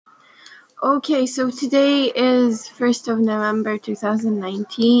Okay, so today is 1st of November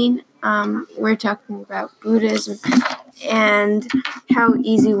 2019. We're talking about Buddhism and how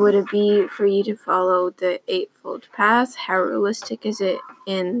easy would it be for you to follow the Eightfold Path? How realistic is it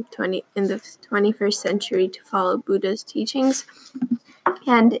in the 21st century to follow Buddha's teachings?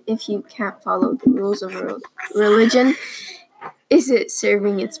 And if you can't follow the rules of religion, is it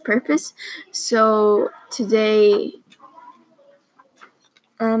serving its purpose? So today,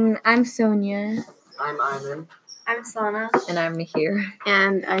 I'm Sonia. I'm Ivan. I'm Sana. And I'm Mihir.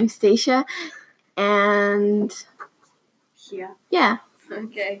 And I'm Stacia. And yeah.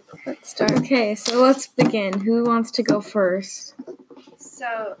 Okay. Let's start. Okay, so let's begin. Who wants to go first?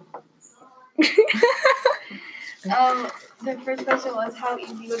 So, the first question was, how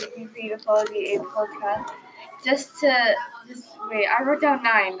easy would it be for you to follow the Eightfold Path? Wait, I wrote down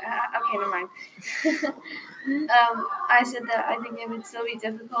 9. Okay, never mind. I said that I think it would still be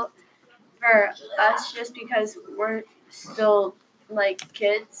difficult for us just because we're still like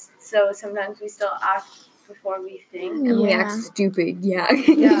kids, so sometimes we still act before we think. And we act stupid, yeah.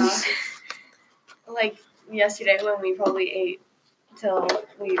 Yeah. Like yesterday when we probably ate till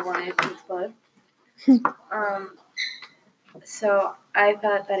we wanted to explode. So I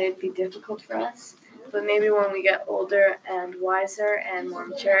thought that it'd be difficult for us. But maybe when we get older and wiser and more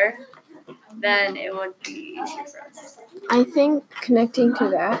mature, then it would be easier for us. I think connecting to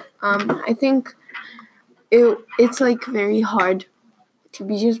that, I think it's like very hard to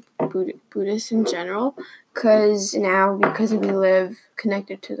be just Buddhist in general, because we live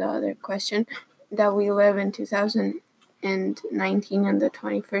connected to the other question that we live in 2019 in the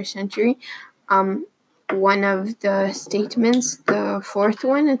 21st century. One of the statements, the fourth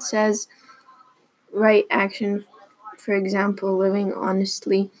one, it says right action, for example, living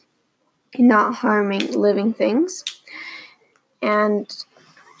honestly, not harming living things. And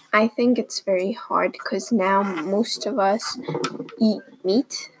I think it's very hard because now most of us eat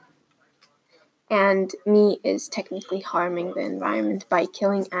meat, and meat is technically harming the environment by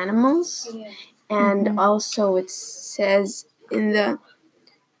killing animals. Yeah. And also it says in the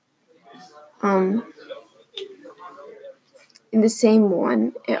same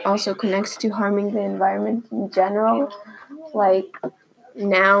one, it also connects to harming the environment in general. Like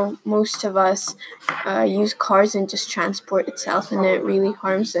now most of us use cars and just transport itself, and it really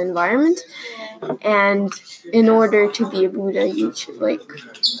harms the environment. And in order to be a Buddha, you should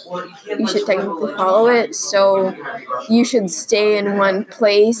technically follow it. So you should stay in one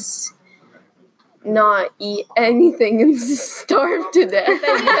place, not eat anything, and starve to death,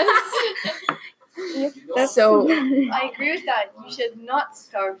 I guess. So I agree with that. You should not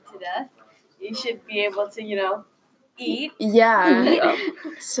starve to death. You should be able to, eat. Yeah.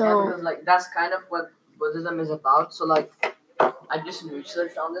 So Because, that's kind of what Buddhism is about. So I just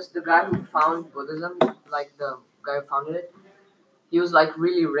researched on this. The guy who found Buddhism, the guy who founded it, he was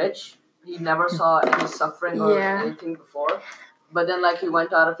really rich. He never saw any suffering or anything before. But then he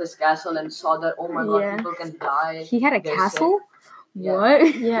went out of his castle and saw that, oh my god, people can die. He had a they're castle? sick.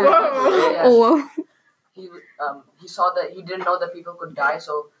 What? yeah. Whoa. He saw that he didn't know that people could die,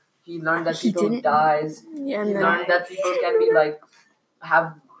 so he learned that people dies. Yeah, He learned that people can be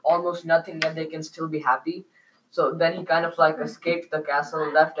have almost nothing yet they can still be happy. So then he kind of escaped the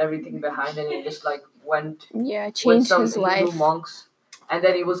castle, left everything behind, and he just went with changed some his Hindu life. monks, and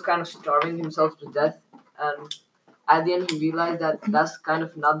then he was kind of starving himself to death. And at the end, he realized that that's kind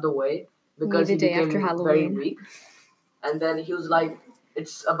of not the way, because he became very weak. And then he was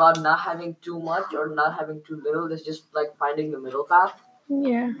it's about not having too much or not having too little. It's just finding the middle path.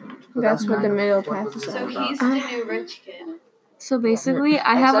 Yeah, So that's what the kind of middle what path is So all about. he's the new rich kid. So basically,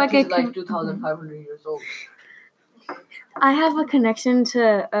 I have Except he's 2,500 years old. I have a connection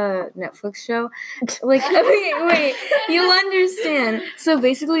to a Netflix show. Wait, you'll understand. So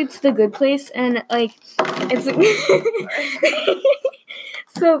basically, it's The Good Place, and it's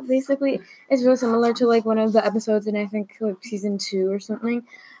so basically, it's really similar to one of the episodes in I think season 2 or something,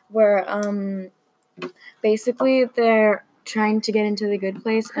 where basically they're trying to get into the good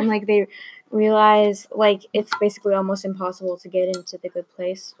place, and they realize it's basically almost impossible to get into the good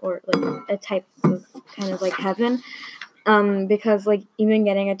place, or a type of kind of heaven. Because even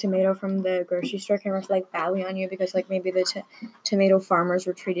getting a tomato from the grocery store can reflect badly on you, because maybe the tomato farmers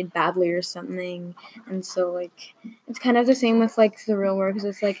were treated badly or something. And so it's kind of the same with the real world, because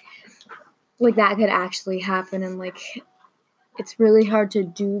it's that could actually happen, and it's really hard to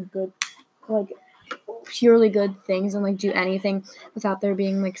do good purely good things and do anything without there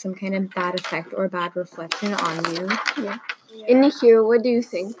being some kind of bad effect or bad reflection on you. Yeah. In here, what do you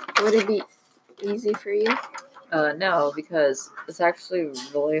think? Would it be easy for you? No, because it's actually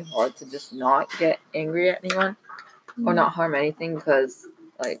really hard to just not get angry at anyone or not harm anything because,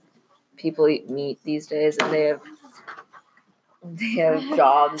 like, people eat meat these days and they have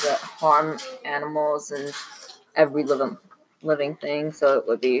jobs that harm animals and every living thing, so it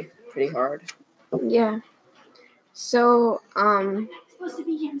would be pretty hard. Yeah. So, I'm supposed to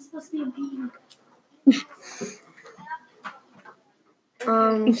be here. I'm supposed to be in pain.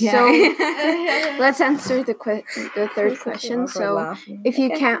 So let's answer the third question. So, if you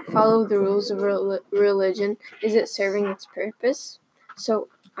can't follow the rules of religion, is it serving its purpose? So,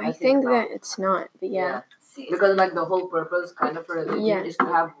 I think not. that it's not, but yeah. Because like the whole purpose kind of a religion Yeah. is to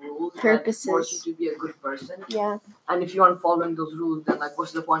have rules Purposes. that force you to be a good person. Yeah. And if you aren't following those rules, then like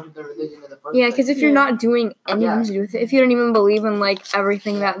what's the point of the religion in the first Yeah, place? because if you're not doing anything Yeah. to do with it, if you don't even believe in like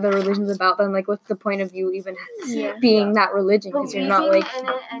everything that the religion's about, then like what's the point of you even Yeah. being that religion? Because you're not Believing like in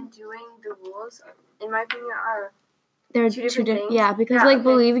it and doing the rules, in my opinion, are they're two different things. Yeah, because Yeah, like okay.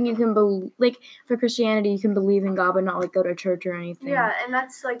 believing you can believe like for Christianity you can believe in God but not like go to church or anything. yeah, and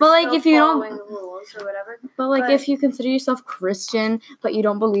that's like. But, like, still if you don't- following the rules or whatever. But like But- if you consider yourself Christian but you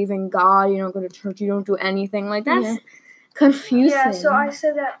don't believe in God, you don't go to church, you don't do anything, like that's Yeah. confusing. Yeah, so I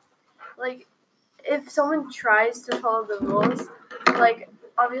said that, like, if someone tries to follow the rules, like,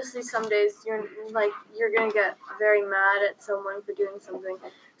 obviously some days you're gonna get very mad at someone for doing something.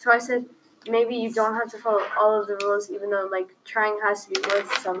 So I said maybe you don't have to follow all of the rules, even though like trying has to be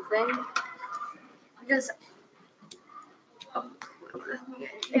worth something. Because.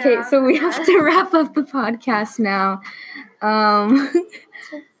 Okay, Yeah. so we have to wrap up the podcast now.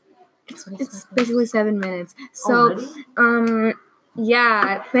 It's basically 7 minutes. So Already?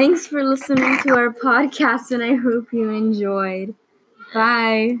 yeah, thanks for listening to our podcast and I hope you enjoyed.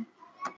 Bye.